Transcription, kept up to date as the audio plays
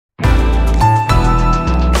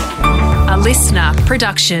listener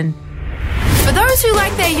production. For those who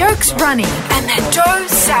like their yolks runny and their dough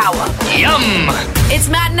sour. Yum! It's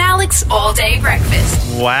Matt and Alex All Day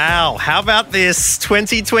Breakfast. Wow, how about this?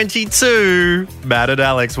 2022, Matt and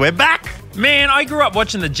Alex, we're back. Man, I grew up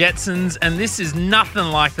watching the Jetsons, and this is nothing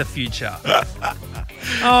like the future.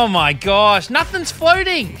 Oh my gosh, nothing's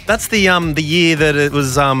floating. That's the year that it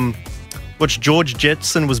was which George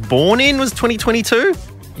Jetson was born in, was 2022?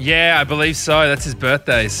 Yeah, I believe so. That's his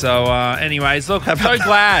birthday. So, anyways, look, I'm so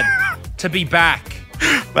glad to be back.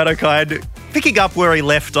 Matt O'Kine, picking up where he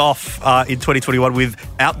left off in 2021 with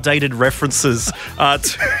outdated references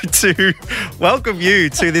to welcome you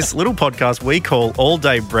to this little podcast we call All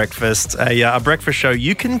Day Breakfast, a breakfast show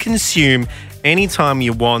you can consume anytime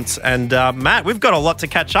you want. And Matt, we've got a lot to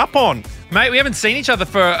catch up on. Mate, we haven't seen each other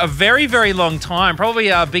for a very, very long time.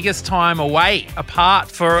 Probably our biggest time apart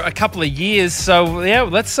for a couple of years. So, yeah,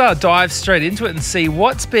 let's dive straight into it and see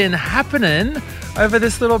what's been happening over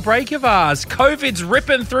this little break of ours. COVID's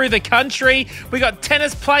ripping through the country. We got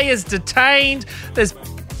tennis players detained. There's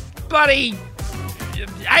bloody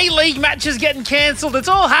A-League matches getting cancelled. It's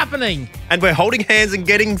all happening. And we're holding hands and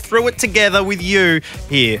getting through it together with you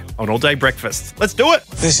here on All Day Breakfast. Let's do it.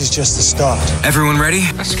 This is just the start. Everyone ready?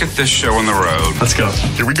 Let's get this show on the road. Let's go.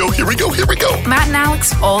 Here we go. Matt and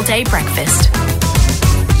Alex All Day Breakfast.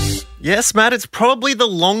 Yes, Matt, it's probably the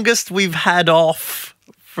longest we've had off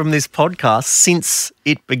from this podcast since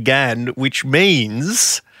it began, which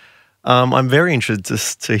means I'm very interested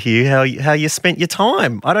to hear how you spent your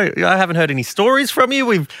time. I haven't heard any stories from you.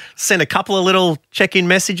 We've sent a couple of little check-in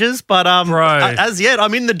messages, but as yet,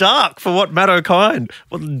 I'm in the dark for what Matt O'Kine,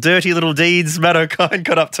 what dirty little deeds Matt O'Kine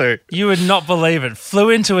got up to. You would not believe it. Flew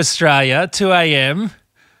into Australia, 2 a.m.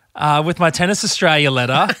 With my Tennis Australia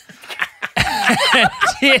letter.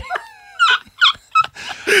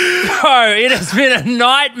 Bro, it has been a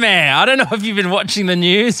nightmare. I don't know if you've been watching the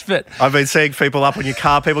news, but I've been seeing people up on your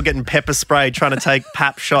car, people getting pepper sprayed, trying to take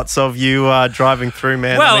pap shots of you driving through,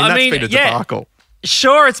 man. Well, that's been a debacle.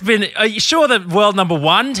 Sure, it's been. Sure, the world number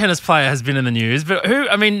one tennis player has been in the news, but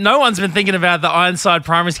no one's been thinking about the Ironside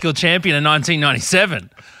Primary School champion in 1997.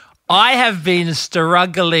 I have been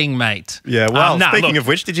struggling, mate. Yeah, well, speaking of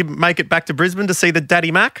which, did you make it back to Brisbane to see the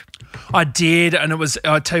Daddy Mac? I did, and it was,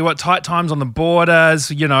 I'll tell you what, tight times on the borders.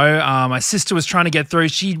 You know, my sister was trying to get through.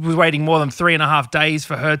 She was waiting more than 3.5 days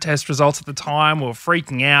for her test results at the time. We were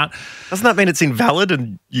freaking out. Doesn't that mean it's invalid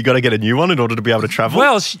and you got to get a new one in order to be able to travel?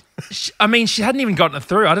 Well, she hadn't even gotten it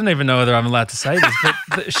through. I don't even know whether I'm allowed to say this,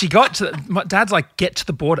 but she got to, my dad's like, get to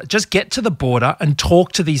the border. Just get to the border and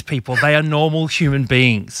talk to these people. They are normal human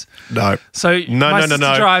beings. No. So no.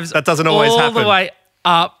 Drives that doesn't always happen. All the way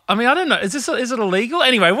up. I mean, I don't know. Is it illegal?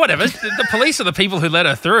 Anyway, whatever. The police are the people who let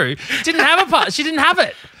her through. Didn't have a pass. She didn't have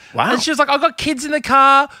it. Wow. And she was like, I've got kids in the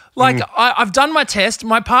car. Like, I've done my test.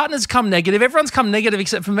 My partner's come negative. Everyone's come negative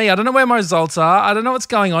except for me. I don't know where my results are. I don't know what's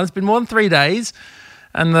going on. It's been more than 3 days.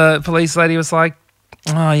 And the police lady was like,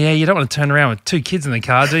 oh, yeah, you don't want to turn around with 2 kids in the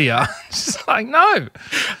car, do you? She's like, no.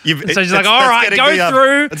 So she's like, all right, go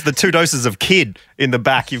through. It's the 2 doses of kid in the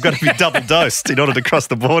back. You've got to be double dosed in order to cross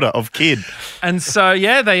the border of kid. And so,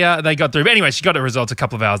 yeah, they got through. But anyway, she got her results a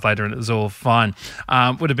couple of hours later and it was all fine.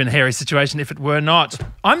 Would have been a hairy situation if it were not.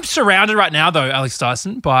 I'm surrounded right now, though, Alex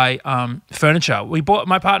Dyson, by furniture.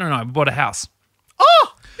 My partner and I bought a house.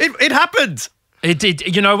 Oh, it happened. It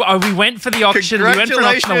did. You know, we went for the auction. We went for an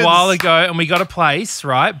auction a while ago and we got a place,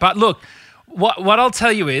 right? But look, what I'll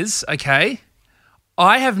tell you is, okay,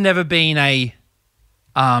 I have never been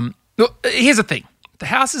look, here's the thing. The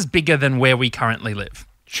house is bigger than where we currently live.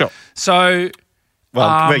 Sure. So...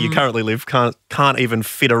 Well, where you currently live can't even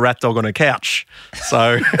fit a rat dog on a couch.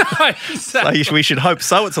 So, exactly. So we should hope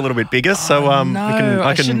so. It's a little bit bigger. So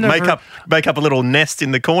I can make up a little nest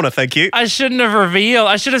in the corner. Thank you. I shouldn't have revealed.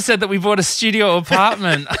 I should have said that we bought a studio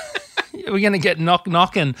apartment. We're going to get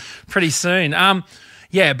knocking pretty soon.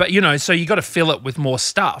 Yeah, but so you got to fill it with more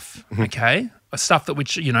stuff. Okay, stuff that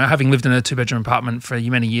which having lived in a 2-bedroom apartment for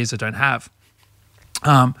many years, I don't have.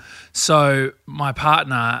 So my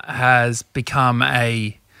partner has become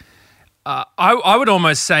I would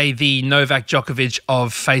almost say the Novak Djokovic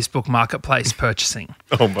of Facebook Marketplace purchasing.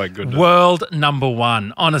 Oh my goodness. World number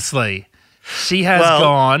one, honestly. She has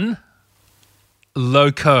gone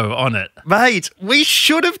Loco on it. Mate, we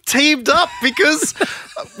should have teamed up because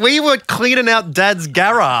we were cleaning out Dad's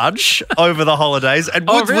garage over the holidays and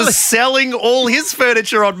Woods really? was selling all his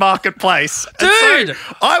furniture on Marketplace. And Dude!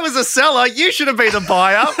 so I was a seller. You should have been a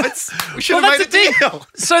buyer. We should have made a deal.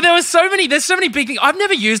 So there's so many big things. I've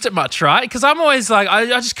never used it much, right? Because I'm always like, I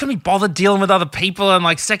just couldn't be bothered dealing with other people, and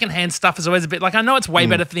like secondhand stuff is always a bit like, I know it's way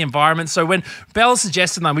better for the environment. So when Belle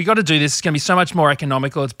suggested, like, we got to do this, it's going to be so much more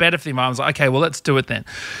economical. It's better for the environment. I was like, okay, well, let's do it then.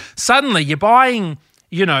 Suddenly you're buying,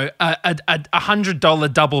 you know, a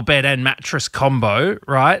 $100 double bed and mattress combo,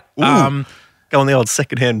 right? Ooh, go on the old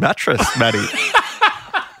secondhand mattress, Maddie.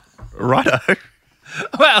 Righto.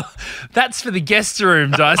 Well, that's for the guest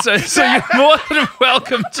room, Di. So you're more than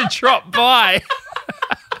welcome to drop by.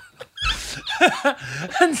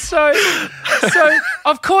 And so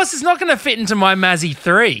of course it's not going to fit into my Mazzy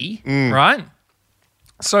 3, right?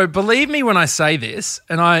 So believe me when I say this,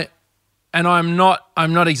 and I'm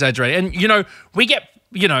not exaggerating. And you know, we get,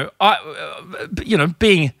 you know,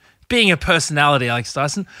 being a personality, Alex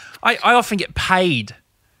Dyson, I often get paid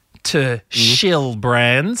to shill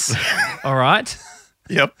brands. All right.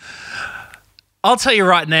 Yep. I'll tell you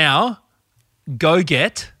right now, Go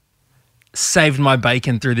Get saved my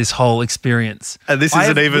bacon through this whole experience. And this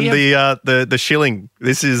isn't even the shilling.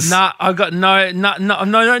 This is I've got no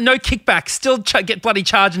kickback. Still get bloody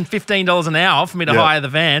charging $15 an hour for me to hire the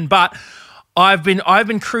van. But I've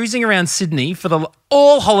been cruising around Sydney for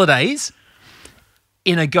all holidays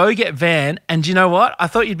in a Go Get van, and do you know what? I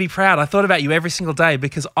thought you'd be proud. I thought about you every single day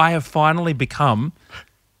because I have finally become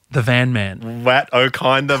the van man. Matt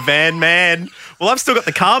O'Kine, the van man. Well, I've still got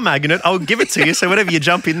the car magnet. I'll give it to you. So whenever you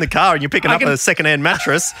jump in the car and you're picking up a secondhand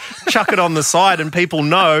mattress, chuck it on the side and people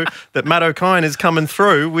know that Matt O'Kine is coming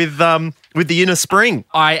through with the inner spring.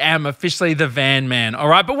 I am officially the van man. All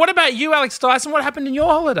right. But what about you, Alex Dyson? What happened in your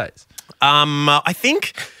holidays? I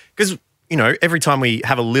think because, you know, every time we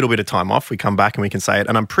have a little bit of time off, we come back and we can say it.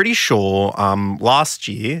 And I'm pretty sure last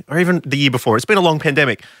year or even the year before, it's been a long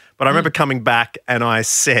pandemic, but I remember coming back and I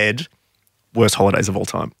said, worst holidays of all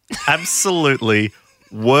time. Absolutely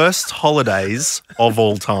worst holidays of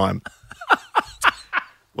all time.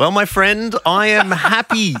 Well, my friend, I am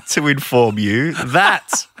happy to inform you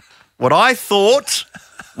that what I thought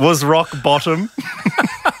was rock bottom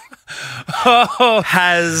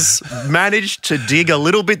has managed to dig a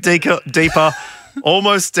little bit deeper,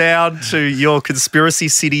 almost down to your conspiracy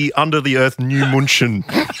city under the earth, New München.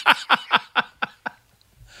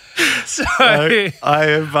 So I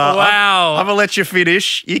have. Wow. I'm gonna let you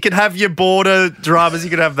finish. You can have your border dramas. You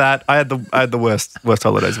can have that. I had the worst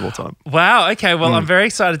holidays of all time. Wow. Okay. Well, I'm very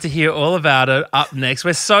excited to hear all about it up next.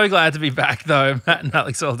 We're so glad to be back, though, Matt and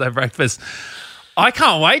Alex All Day Breakfast. I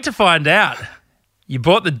can't wait to find out. You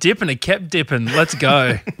bought the dip and it kept dipping. Let's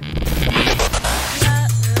go.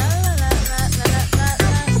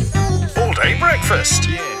 All Day Breakfast.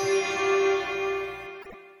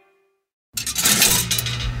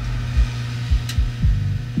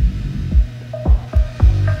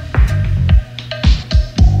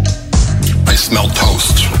 I smell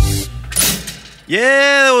toast.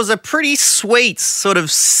 Yeah, there was a pretty sweet sort of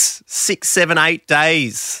 6, 7, 8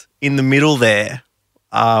 days in the middle there.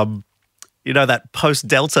 You know, that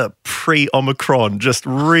post-Delta, pre-Omicron, just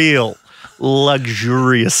real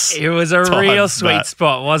luxurious. It was a real sweet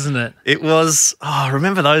spot, wasn't it? It was,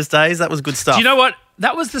 remember those days? That was good stuff. Do you know what?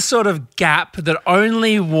 That was the sort of gap that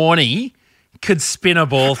only Warnie could spin a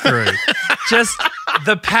ball through. Just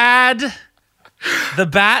the pad, the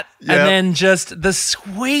bat, and then just the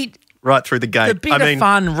sweet, right through the gate. the bit of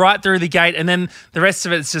fun right through the gate, and then the rest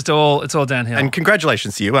of it's all downhill. And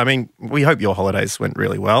congratulations to you. I mean, we hope your holidays went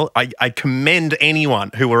really well. I commend anyone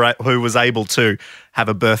who was able to have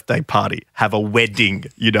a birthday party, have a wedding,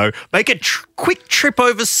 you know, make a quick trip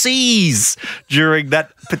overseas during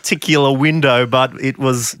that particular window. But it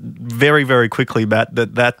was very, very quickly, Matt,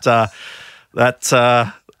 that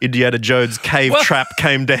Indiana Jones cave trap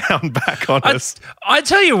came down back on us. I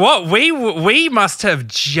tell you what, we must have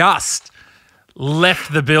just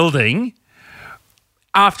left the building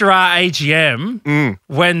after our AGM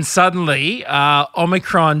when suddenly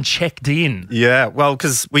Omicron checked in. Yeah, well,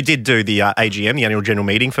 because we did do the AGM, the annual general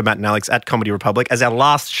meeting for Matt and Alex at Comedy Republic as our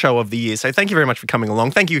last show of the year. So thank you very much for coming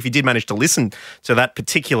along. Thank you if you did manage to listen to that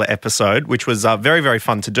particular episode, which was very, very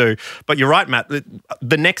fun to do. But you're right, Matt,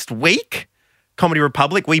 the next week, Comedy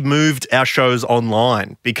Republic, we moved our shows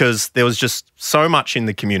online because there was just so much in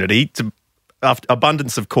the community. To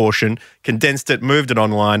abundance of caution, condensed it, moved it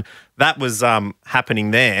online. That was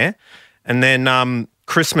happening there. And then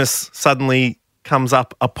Christmas suddenly comes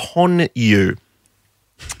up upon you.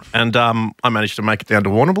 And I managed to make it down to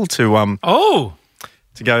Warrnambool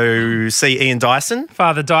to go see Ian Dyson.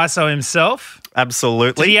 Father Daiso himself.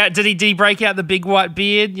 Absolutely. Did he break out the big white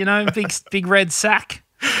beard, big red sack?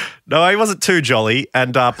 No, he wasn't too jolly.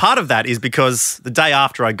 And part of that is because the day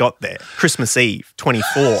after I got there, Christmas Eve,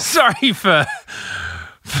 24. Sorry for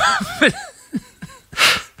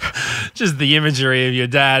just the imagery of your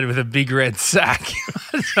dad with a big red sack.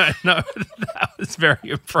 I don't know if that was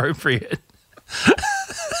very appropriate.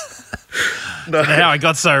 No. How I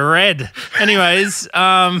got so red. Anyways,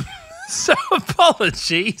 so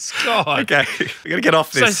apologies. God. Okay, we're going to get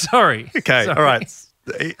off this. So sorry. Okay, Sorry. all right.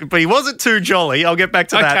 But he wasn't too jolly. I'll get back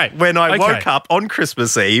to that. Okay, When I okay. woke up on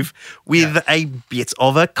Christmas Eve with a bit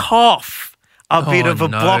of a cough, a bit of a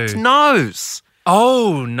blocked nose.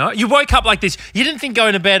 Oh, no. You woke up like this. You didn't think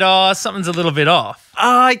going to bed, something's a little bit off.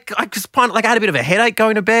 I just I had a bit of a headache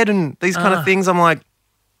going to bed and these kind of things. I'm like,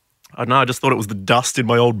 I don't know, I just thought it was the dust in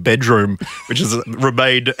my old bedroom, which has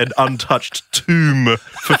remained an untouched tomb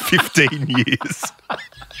for 15 years.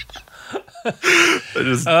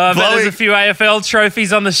 There's a few AFL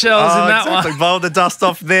trophies on the shelves in that exactly. one. Blowing the dust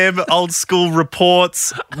off them, old school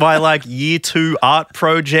reports, my year 2 art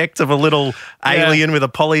project of a little alien with a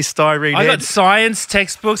polystyrene I head. got science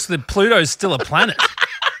textbooks that Pluto's still a planet.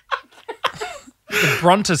 The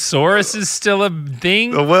Brontosaurus is still a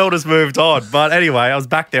thing. The world has moved on. But anyway, I was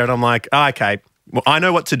back there and I'm like, okay, well, I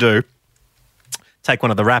know what to do. Take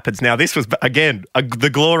one of the rapids. Now, this was, again, the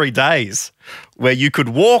glory days where you could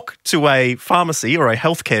walk to a pharmacy or a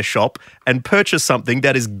healthcare shop and purchase something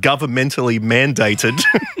that is governmentally mandated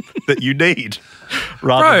that you need,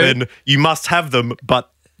 rather than you must have them,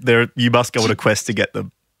 but you must go on a quest to get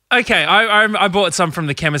them. Okay, I bought some from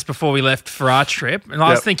the chemist before we left for our trip, and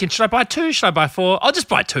I was thinking, should I buy 2? Should I buy 4? I'll just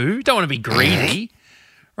buy 2. Don't want to be greedy,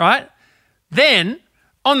 right? Then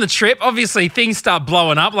on the trip, obviously things start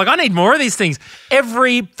blowing up. I need more of these things.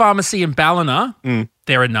 Every pharmacy in Ballina,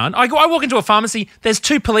 there are none. I walk into a pharmacy, there's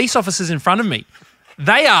 2 police officers in front of me.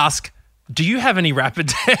 They ask, do you have any rapid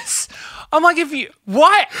tests? I'm like,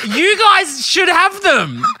 why? You guys should have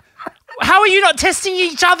them. How are you not testing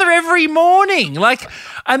each other every morning?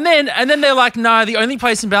 And then they're like, no, the only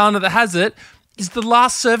place in Ballina that has it is the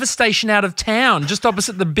last service station out of town, just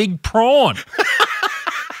opposite the Big Prawn.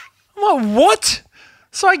 I'm like, what?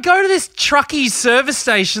 So I go to this trucky service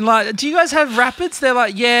station, do you guys have rapids? They're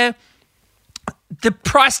like, yeah. The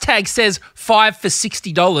price tag says 5 for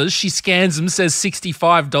 $60. She scans them, says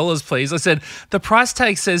 $65, please. I said, the price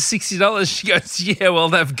tag says $60. She goes, yeah, well,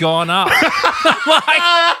 they've gone up. I'm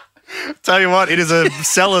like, Tell you what, it is a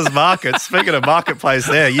seller's market. Speaking of marketplace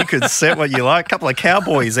there, you could set what you like. A couple of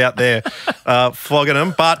cowboys out there flogging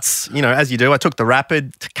them. But, as you do, I took the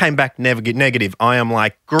rapid, came back negative. I am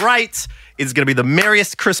like, great. It's going to be the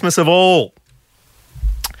merriest Christmas of all.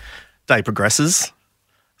 Day progresses.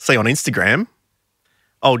 See on Instagram,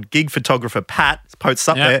 old gig photographer Pat posts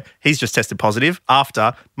up there. He's just tested positive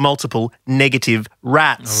after multiple negative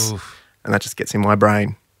rats. Oof. And that just gets in my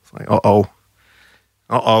brain. It's like, uh-oh.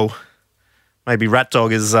 Maybe Rat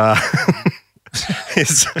Dog is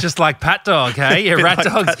just like Pat Dog, hey? Yeah, Rat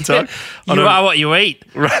Dog. Pat Dog. You are what you eat.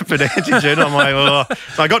 Rapid antigen. I'm like, oh.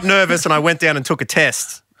 So I got nervous and I went down and took a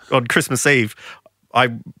test on Christmas Eve. I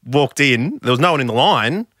walked in. There was no one in the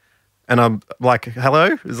line. And I'm like,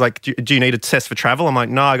 hello? It's like, do you need a test for travel? I'm like,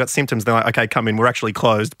 no, I got symptoms. They're like, okay, come in. We're actually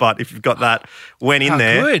closed. But if you've got that, went in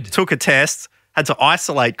there, good. Took a test, had to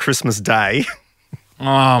isolate Christmas Day.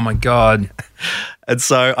 Oh, my God. And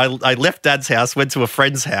so I left Dad's house, went to a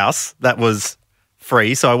friend's house that was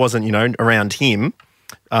free, so I wasn't, around him.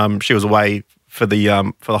 She was away for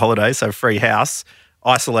the holidays, so free house,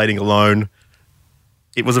 isolating alone.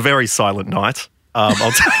 It was a very silent night.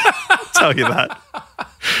 I'll tell you that.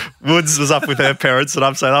 Woods was up with her parents, and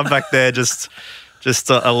I'm back there just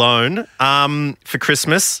alone. For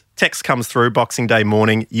Christmas, text comes through Boxing Day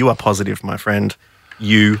morning. You are positive, my friend.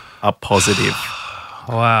 You are positive.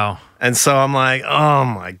 Wow. And so I'm like, oh,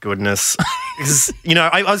 my goodness. Because,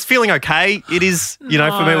 I was feeling okay. It is, for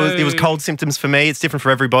me, it was cold symptoms for me. It's different for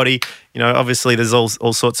everybody. Obviously there's all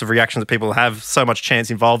sorts of reactions that people have, so much chance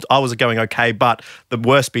involved. I was going okay, but the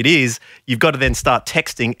worst bit is you've got to then start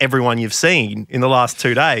texting everyone you've seen in the last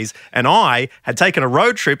 2 days. And I had taken a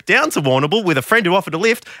road trip down to Warrnambool with a friend who offered a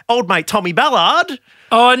lift, old mate Tommy Ballard.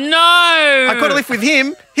 Oh, no. I got a lift with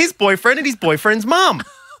him, his boyfriend, and his boyfriend's mum.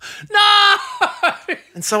 No!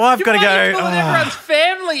 And so I've got to go. Everyone's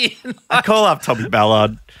family in. I call up Tommy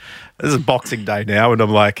Ballard. This is Boxing Day now, and I'm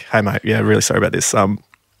like, hey, mate, really sorry about this. I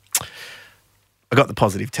got the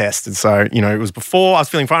positive test, and so, it was before. I was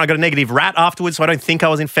feeling fine. I got a negative rat afterwards, so I don't think I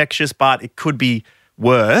was infectious, but it could be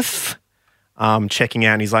worth checking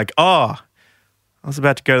out. And he's like, I was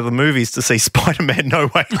about to go to the movies to see Spider-Man No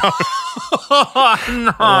Way Home. Oh, no.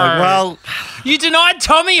 Like, well, You denied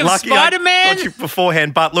Tommy of lucky I Spider-Man? got you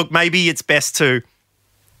beforehand, but look, maybe it's best to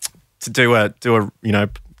do a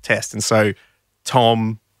test. And so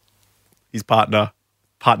Tom, his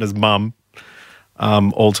partner's mum,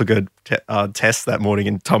 all took a test that morning,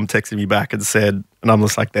 and Tom texted me back and said, and I'm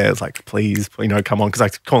just like there, it's like, please, come on, because I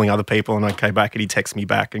was calling other people, and I came back and he texted me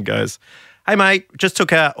back and goes, hey mate, just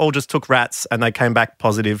took rats and they came back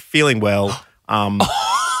positive, feeling well. And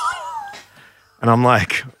I'm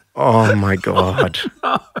like, oh my God.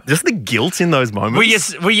 Just the guilt in those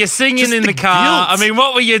moments. Were you singing Just in the car? guilt. I mean,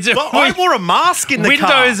 what were you doing? Well, I wore a mask in the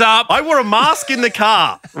car. Windows up. I wore a mask in the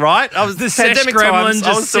car, right? I was The Sesh pandemic Gremlin times, I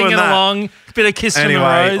was just doing singing that. along, bit of Kiss from the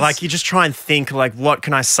Anyway, Rose. like you just try and think, like, what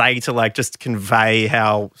can I say to like just convey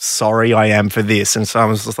how sorry I am for this? And so I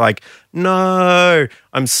was just like, no,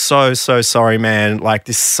 I'm so sorry, man. Like,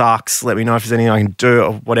 this sucks. Let me know if there's anything I can do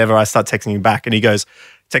or whatever. I start texting him back, and he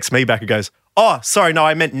texts me back and goes, oh, sorry, no,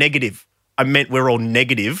 I meant negative. I meant we're all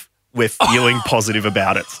negative. We're feeling positive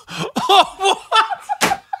about it.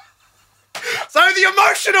 So the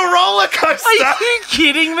emotional roller coaster. Are you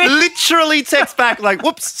kidding me? Literally text back like,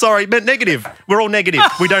 whoops, sorry, meant negative. We're all negative.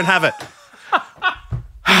 We don't have it.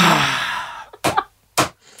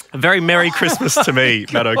 A very Merry Christmas to me,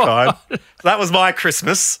 Matt O'Kine. That was my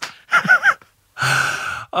Christmas.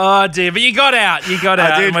 Oh, dear. But you got out.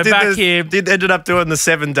 And we're back here. Ended up doing the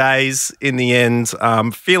 7 days in the end.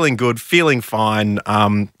 Feeling good, feeling fine,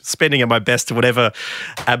 spending at my best to whatever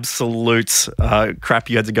absolute crap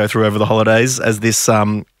you had to go through over the holidays as this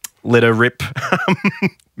let her rip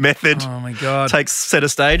method Oh, my God. takes center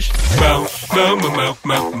stage.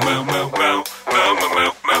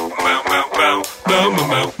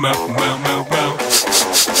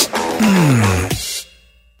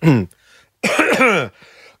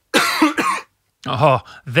 Oh,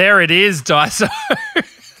 there it is, Daiso.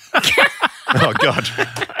 Oh, God.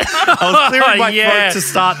 I was clearing my yeah. throat to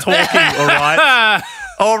start talking, all right?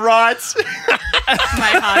 All right.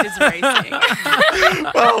 My heart is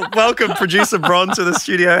racing. Well, welcome, producer Bron, to the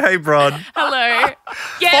studio. Hey, Bron. Hello.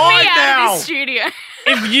 Get Fine me out now. of this studio.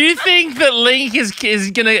 If you think that Link is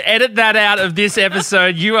going to edit that out of this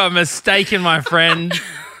episode, you are mistaken, my friend.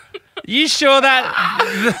 You sure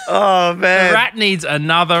that Oh, man. the rat needs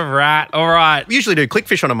another rat? All right. We usually do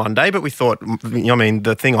Clickfish on a Monday, but we thought,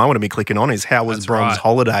 the thing I want to be clicking on is how was That's Bron's right.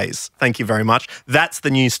 holidays? Thank you very much. That's the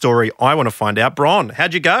news story I want to find out. Bron,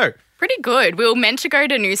 how'd you go? Pretty good. We were meant to go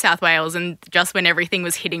to New South Wales, and just when everything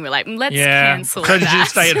was hitting, we're like, let's cancel So that. did you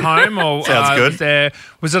stay at home, or Sounds good.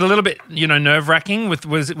 Was it a little bit, nerve wracking with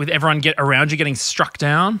everyone around you getting struck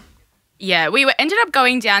down? Yeah, ended up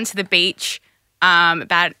going down to the beach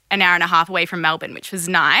about an hour and a half away from Melbourne, which was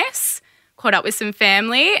nice. Caught up with some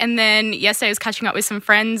family, and then yesterday I was catching up with some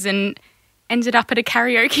friends and ended up at a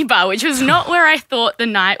karaoke bar, which was not where I thought the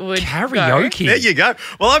night would Karaoke. There you go.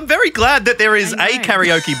 Well, I'm very glad that there is a I know.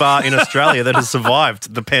 karaoke bar in Australia that has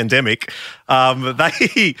survived the pandemic.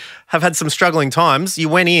 They have had some struggling times. You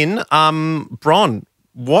went in. Bron,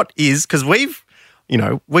 what is, because we've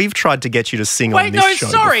tried to get you to sing on this show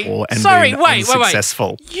before and been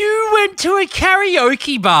unsuccessful. You went to a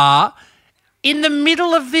karaoke bar in the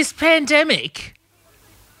middle of this pandemic.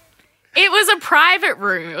 It was a private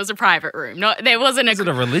room. There wasn't Is it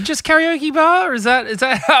a religious karaoke bar? Is that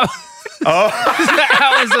how? Oh. Is that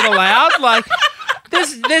how is it allowed? Like,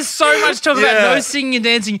 there's so much talk about Yeah. no singing and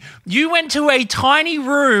dancing. You went to a tiny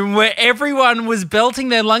room where everyone was belting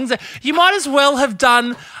their lungs out. You might as well have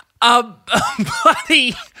done a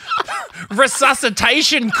bloody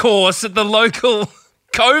resuscitation course at the local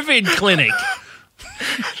COVID clinic.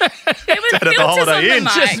 There was At the filters Holiday on the Inn.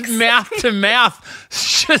 mics. Just mouth to mouth,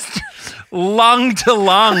 just lung to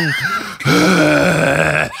lung.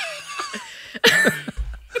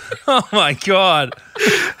 Oh my God.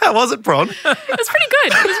 How was it, Bron? It was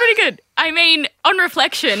pretty good. I mean, on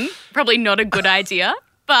reflection, probably not a good idea,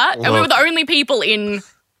 but we were the only people in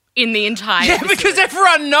the entire Yeah, because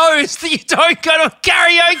everyone knows that you don't go to a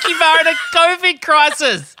karaoke bar in a COVID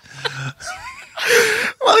crisis.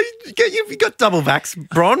 Well, you got double vax,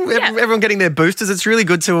 Bron. Yeah. Everyone getting their boosters. It's really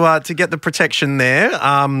good to get the protection there.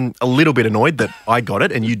 A little bit annoyed that I got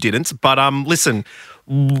it and you didn't. But listen,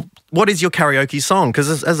 what is your karaoke song?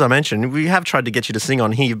 Because as I mentioned, we have tried to get you to sing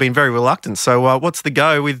on here. You've been very reluctant. So what's the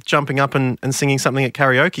go with jumping up and singing something at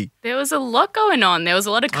karaoke? There was a lot going on. There was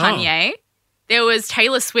a lot of Kanye. There was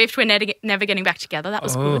Taylor Swift, We're Never Getting Back Together. That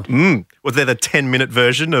was good. Was there the 10-minute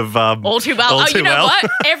version of All Too Well? All Oh, Too you know Well? what?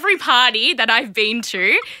 Every party that I've been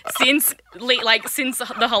to since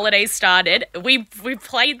the holidays started, we've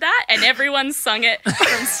played that and everyone's sung it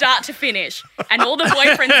from start to finish. And all the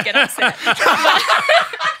boyfriends get upset.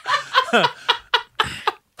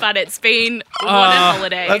 But it's been what a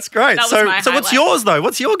holiday. That's great. That was So my what's highlight. yours, though?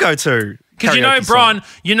 What's your go-to? Because you know, karaoke song? Bron,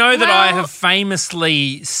 you know that I Well- have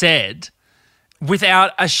famously said,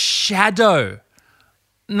 without a shadow,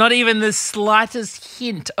 not even the slightest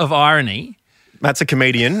hint of irony, Matt's a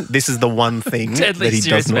comedian. This is the one thing Deadly that he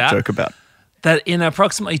serious does not about. joke about. that in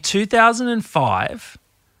approximately 2005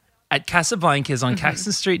 at Casablanca's on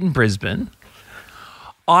Caxton Street in Brisbane,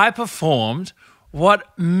 I performed what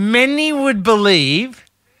many would believe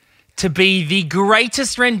to be the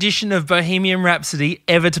greatest rendition of Bohemian Rhapsody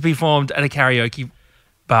ever to be performed at a karaoke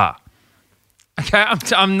bar. Okay,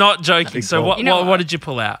 I'm not joking. Big So call. You know what did you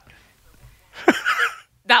pull out?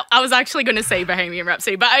 That I was actually going to say Bohemian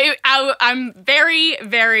Rhapsody, but I'm very,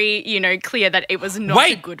 very, clear that it was not a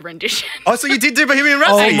Wait. good rendition. Oh, so you did do Bohemian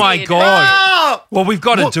Rhapsody? Oh my did. God. Oh! Well, we've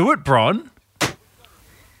got to What? do it, Bron.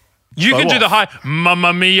 You Go can do the off. high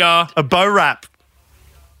Mamma Mia. A bow rap.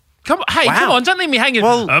 Come on, hey, Wow. come on, don't leave me hanging.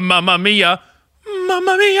 Well- Mamma Mia.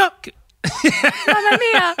 Mamma Mia. Mamma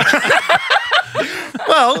mia.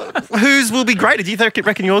 Well, whose will be greater? Do you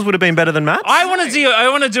reckon yours would have been better than Matt's? I want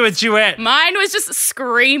to do a duet. Mine was just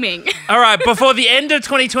screaming. All right, before the end of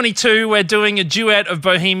 2022, we're doing a duet of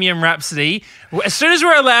Bohemian Rhapsody. As soon as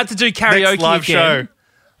we're allowed to do karaoke Next live again.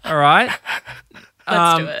 show. All right.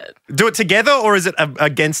 Let's do it. Do it together, or is it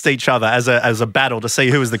against each other as a battle to see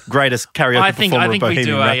who is the greatest karaoke performer of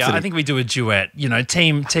Bohemian Rhapsody? I think we do a duet.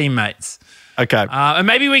 teammates. Okay. And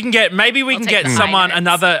maybe we can get take the someone high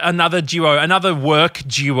notes. another duo, another work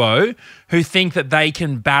duo who think that they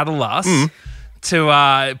can battle us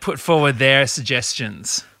to put forward their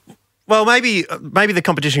suggestions. Well, maybe the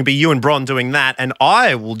competition can be you and Bron doing that, and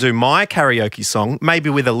I will do my karaoke song, maybe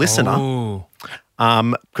with a listener, Ooh.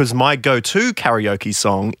 because my go-to karaoke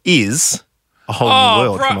song is A Whole Oh, New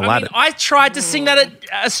World bro, from Aladdin. I tried to sing that at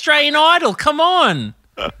Australian Idol. Come on.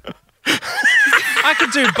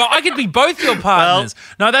 I could be both your partners.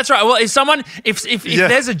 No, that's right. Well, if Yeah.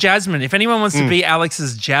 there's a Jasmine, if anyone wants to be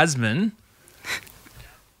Alex's Jasmine,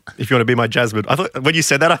 If you want to be my Jasmine. I thought when you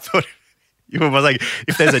said that, I thought you were like,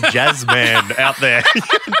 if there's a jazz man out there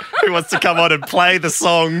who wants to come on and play the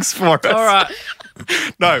songs for us. all right.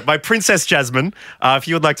 No, my Princess Jasmine. If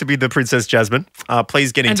you would like to be the Princess Jasmine,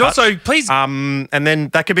 please get in And touch. also, please, and then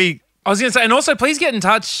that could be. I was going to say, and also, please get in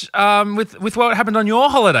touch with what happened on your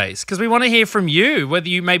holidays, because we want to hear from you. Whether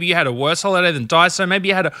you had a worse holiday than Daiso, maybe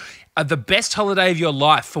you had the best holiday of your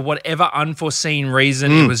life for whatever unforeseen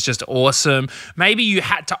reason. It was just awesome. Maybe you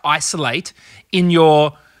had to isolate in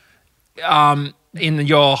your home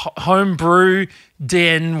brew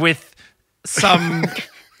den with some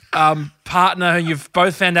partner who you've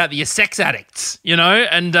both found out that you're sex addicts,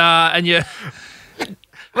 and you.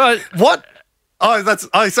 Well, What? Oh, so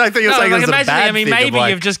I thought you were saying it was a imagine, bad thing. maybe of like,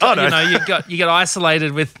 you've just got, oh, no. you get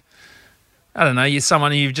isolated with, I don't know, you're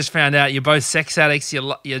someone who you've just found out you're both sex addicts,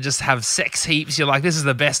 you just have sex heaps, you're like, this is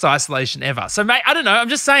the best isolation ever. So, mate, I don't know, I'm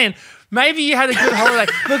just saying, maybe you had a good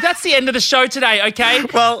holiday. Look, that's the end of the show today, okay?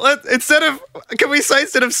 Well, instead of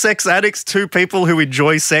sex addicts, two people who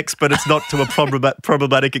enjoy sex, but it's not to a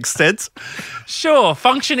problematic extent? Sure,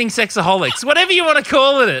 functioning sexaholics, whatever you want to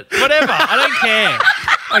call it, whatever, I don't care,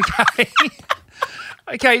 okay?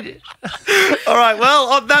 Okay. All right, well,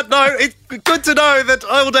 on that note, it's good to know that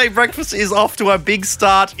All Day Breakfast is off to a big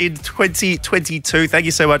start in 2022. Thank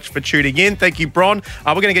you so much for tuning in. Thank you, Bron.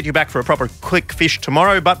 We're going to get you back for a proper quick fish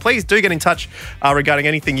tomorrow, but please do get in touch regarding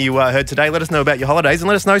anything you heard today. Let us know about your holidays and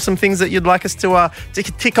let us know some things that you'd like us to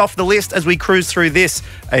tick off the list as we cruise through this,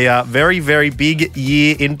 a very, very big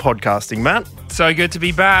year in podcasting, Matt. So good to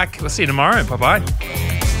be back. We'll see you tomorrow. Bye-bye.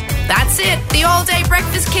 That's it. The All Day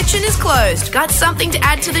Breakfast kitchen is closed. Got something to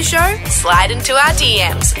add to the show? Slide into our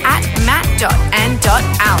DMs at matt.and.alex.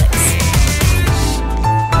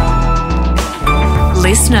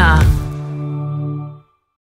 Listener.